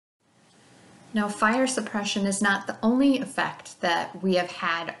Now, fire suppression is not the only effect that we have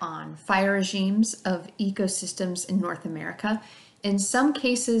had on fire regimes of ecosystems in North America. In some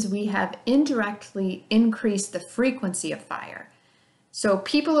cases, we have indirectly increased the frequency of fire. So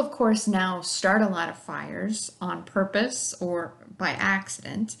people, of course, now start a lot of fires on purpose or by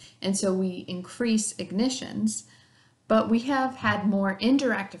accident, and so we increase ignitions. But we have had more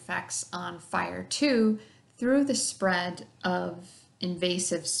indirect effects on fire too through the spread of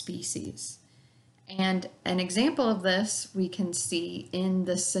invasive species. And an example of this we can see in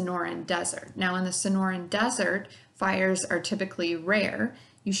the Sonoran Desert. Now, in the Sonoran Desert, fires are typically rare.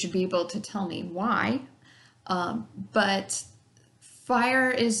 You should be able to tell me why, but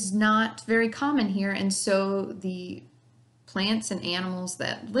fire is not very common here, and so the plants and animals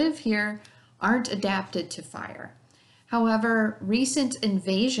that live here aren't adapted to fire. However, recent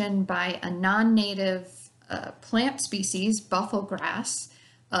invasion by a non-native plant species, buffelgrass,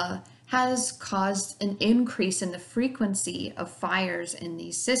 has caused an increase in the frequency of fires in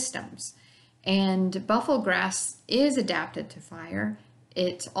these systems. And buffelgrass is adapted to fire.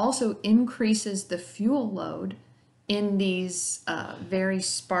 It also increases the fuel load in these very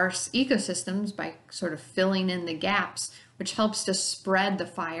sparse ecosystems by sort of filling in the gaps, which helps to spread the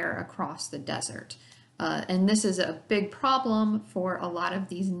fire across the desert. And this is a big problem for a lot of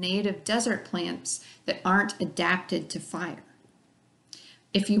these native desert plants that aren't adapted to fire.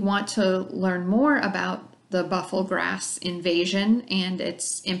 If you want to learn more about the buffelgrass invasion and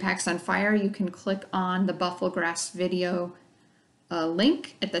its impacts on fire, you can click on the buffelgrass video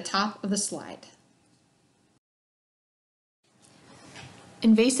link at the top of the slide.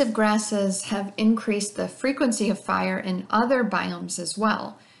 Invasive grasses have increased the frequency of fire in other biomes as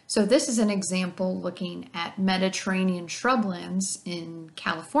well. So this is an example looking at Mediterranean shrublands in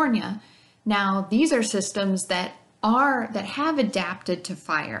California. Now, these are systems that have adapted to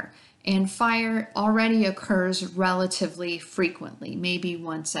fire, and fire already occurs relatively frequently, maybe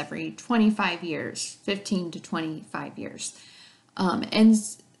once every 25 years, 15 to 25 years. And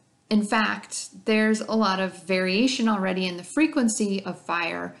in fact, there's a lot of variation already in the frequency of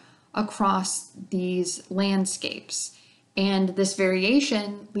fire across these landscapes. And this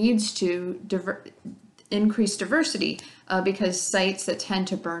variation leads to increased diversity because sites that tend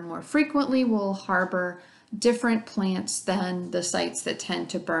to burn more frequently will harbor different plants than the sites that tend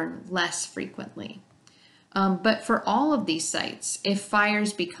to burn less frequently. But for all of these sites, if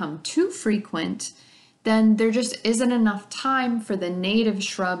fires become too frequent, then there just isn't enough time for the native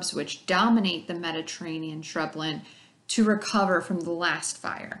shrubs which dominate the Mediterranean shrubland to recover from the last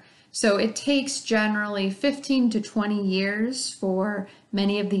fire. So it takes generally 15 to 20 years for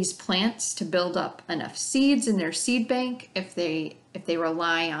many of these plants to build up enough seeds in their seed bank if they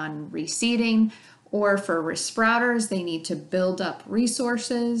rely on reseeding, or for resprouters, they need to build up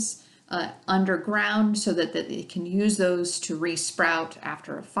resources underground so that they can use those to resprout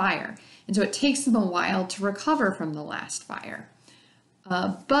after a fire. And so it takes them a while to recover from the last fire.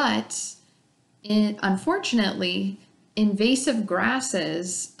 Unfortunately, invasive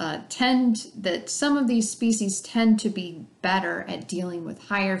grasses some of these species tend to be better at dealing with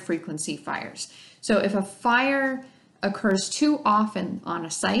higher frequency fires. So if a fire occurs too often on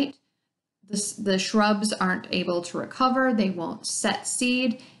a site, the shrubs aren't able to recover, they won't set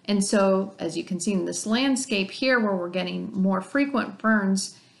seed, and so as you can see in this landscape here where we're getting more frequent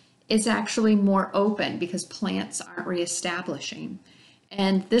burns, it's actually more open because plants aren't reestablishing.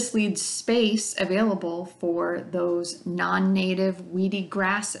 And this leaves space available for those non-native weedy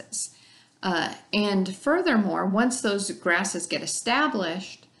grasses. And furthermore, once those grasses get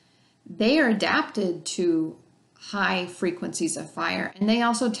established, they are adapted to high frequencies of fire, and they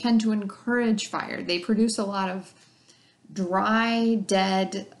also tend to encourage fire. They produce a lot of dry,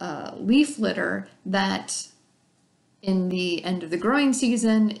 dead leaf litter that in the end of the growing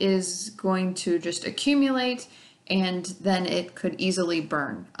season is going to just accumulate, and then it could easily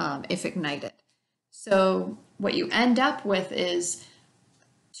burn if ignited. So what you end up with is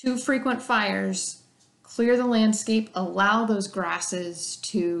too frequent fires clear the landscape, allow those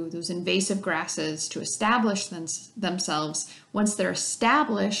invasive grasses to establish themselves. Once they're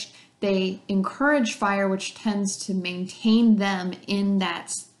established, they encourage fire, which tends to maintain them in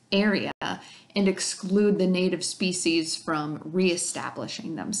that area and exclude the native species from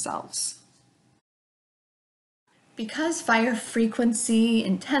reestablishing themselves. Because fire frequency,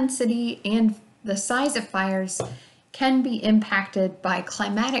 intensity, and the size of fires can be impacted by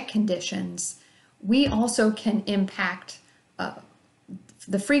climatic conditions, we also can impact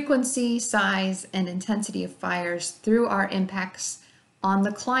the frequency, size, and intensity of fires through our impacts on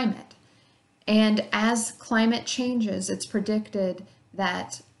the climate. And as climate changes, it's predicted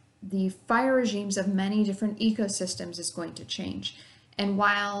that the fire regimes of many different ecosystems is going to change. And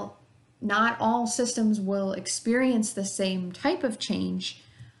while not all systems will experience the same type of change,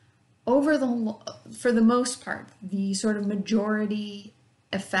 for the most part, the sort of majority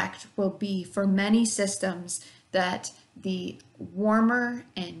effect will be for many systems that the warmer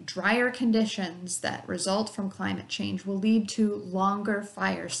and drier conditions that result from climate change will lead to longer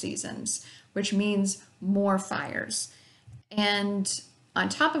fire seasons, which means more fires. And on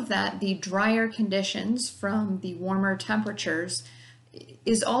top of that, the drier conditions from the warmer temperatures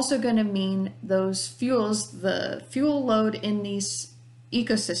is also going to mean those fuels, the fuel load in these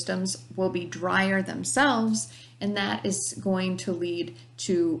ecosystems will be drier themselves, and that is going to lead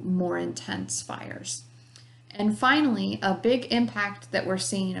to more intense fires. And finally, a big impact that we're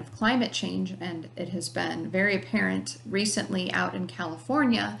seeing of climate change, and it has been very apparent recently out in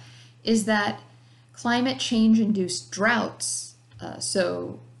California, is that climate change induced droughts,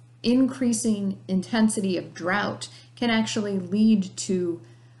 so increasing intensity of drought, can actually lead to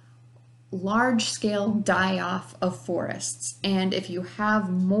large-scale die-off of forests. And if you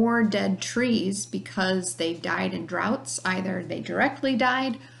have more dead trees because they died in droughts, either they directly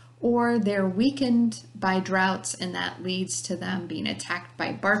died or they're weakened by droughts, and that leads to them being attacked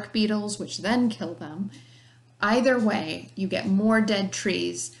by bark beetles, which then kill them. Either way, you get more dead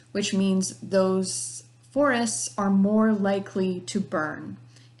trees, which means those forests are more likely to burn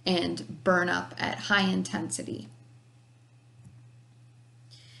and burn up at high intensity.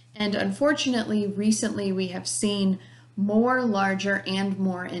 And unfortunately, recently we have seen more larger and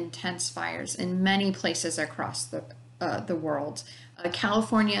more intense fires in many places across the world.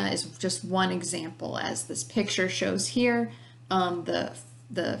 California is just one example, as this picture shows here. The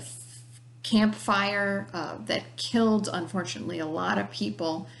Camp Fire that killed, unfortunately, a lot of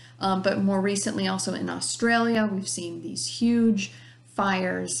people. But more recently, also in Australia, we've seen these huge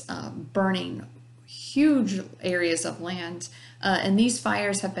fires burning huge areas of land. And these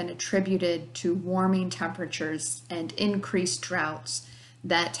fires have been attributed to warming temperatures and increased droughts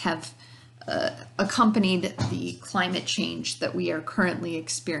that have accompanied the climate change that we are currently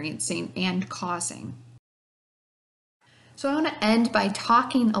experiencing and causing. So I want to end by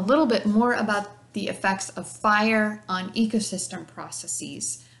talking a little bit more about the effects of fire on ecosystem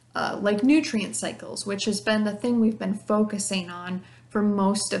processes, like nutrient cycles, which has been the thing we've been focusing on for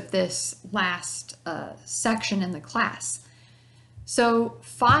most of this last section in the class. So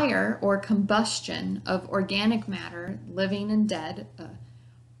fire, or combustion of organic matter, living and dead,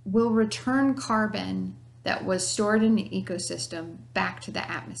 will return carbon that was stored in the ecosystem back to the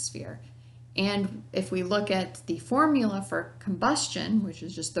atmosphere. And if we look at the formula for combustion, which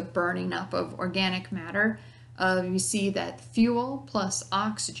is just the burning up of organic matter, you see that fuel plus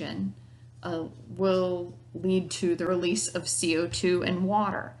oxygen will lead to the release of CO2 and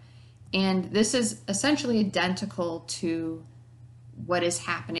water. And this is essentially identical to what is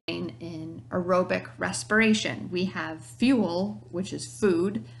happening in aerobic respiration. We have fuel, which is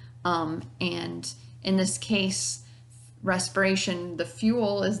food, and in this case, respiration, the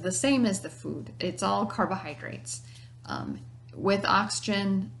fuel is the same as the food. It's all carbohydrates. With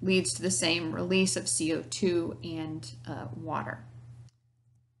oxygen leads to the same release of CO2 and water.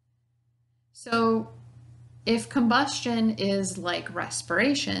 So if combustion is like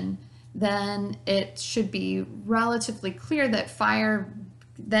respiration, then it should be relatively clear that fire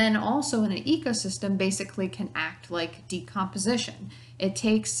then also in an ecosystem basically can act like decomposition. It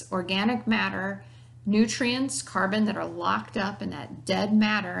takes organic matter, nutrients, carbon that are locked up in that dead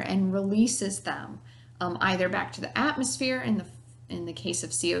matter, and releases them either back to the atmosphere in the case of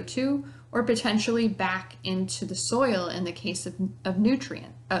CO2, or potentially back into the soil in the case of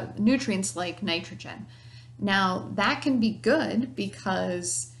nutrients like nitrogen. Now that can be good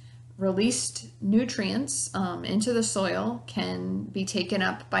because released nutrients into the soil can be taken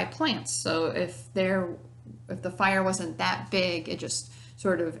up by plants. So if the fire wasn't that big, it just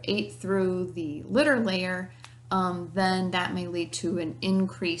sort of ate through the litter layer, then that may lead to an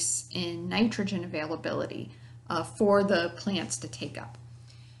increase in nitrogen availability for the plants to take up.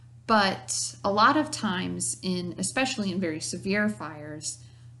 But a lot of times, especially in very severe fires,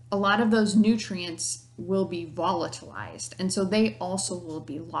 a lot of those nutrients will be volatilized, and so they also will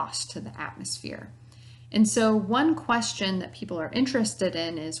be lost to the atmosphere. And so one question that people are interested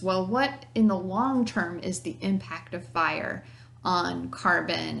in is, well, what in the long term is the impact of fire on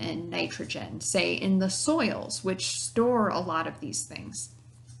carbon and nitrogen, say in the soils, which store a lot of these things?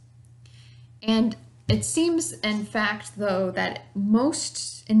 And it seems, in fact, though, that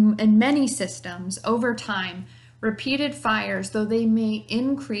in many systems over time, repeated fires, though they may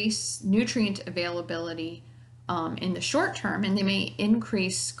increase nutrient availability in the short term, and they may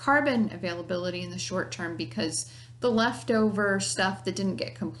increase carbon availability in the short term because the leftover stuff that didn't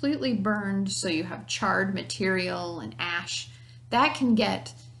get completely burned, so you have charred material and ash, that can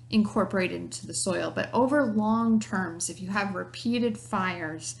get incorporated into the soil. But over long terms, if you have repeated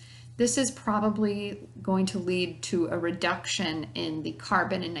fires, this is probably going to lead to a reduction in the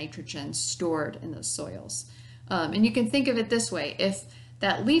carbon and nitrogen stored in those soils. And you can think of it this way: if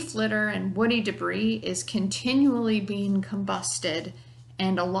that leaf litter and woody debris is continually being combusted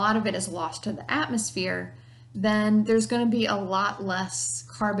and a lot of it is lost to the atmosphere, then there's going to be a lot less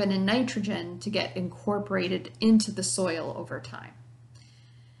carbon and nitrogen to get incorporated into the soil over time.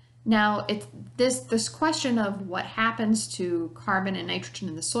 Now, it's this question of what happens to carbon and nitrogen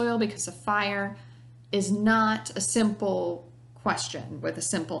in the soil because of fire is not a simple question with a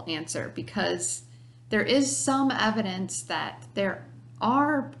simple answer, because there is some evidence that there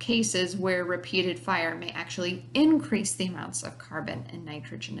are cases where repeated fire may actually increase the amounts of carbon and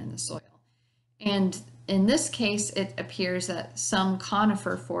nitrogen in the soil. And in this case, it appears that some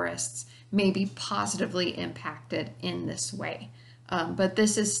conifer forests may be positively impacted in this way. But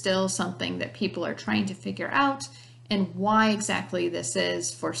this is still something that people are trying to figure out, and why exactly this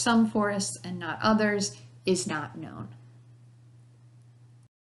is for some forests and not others is not known.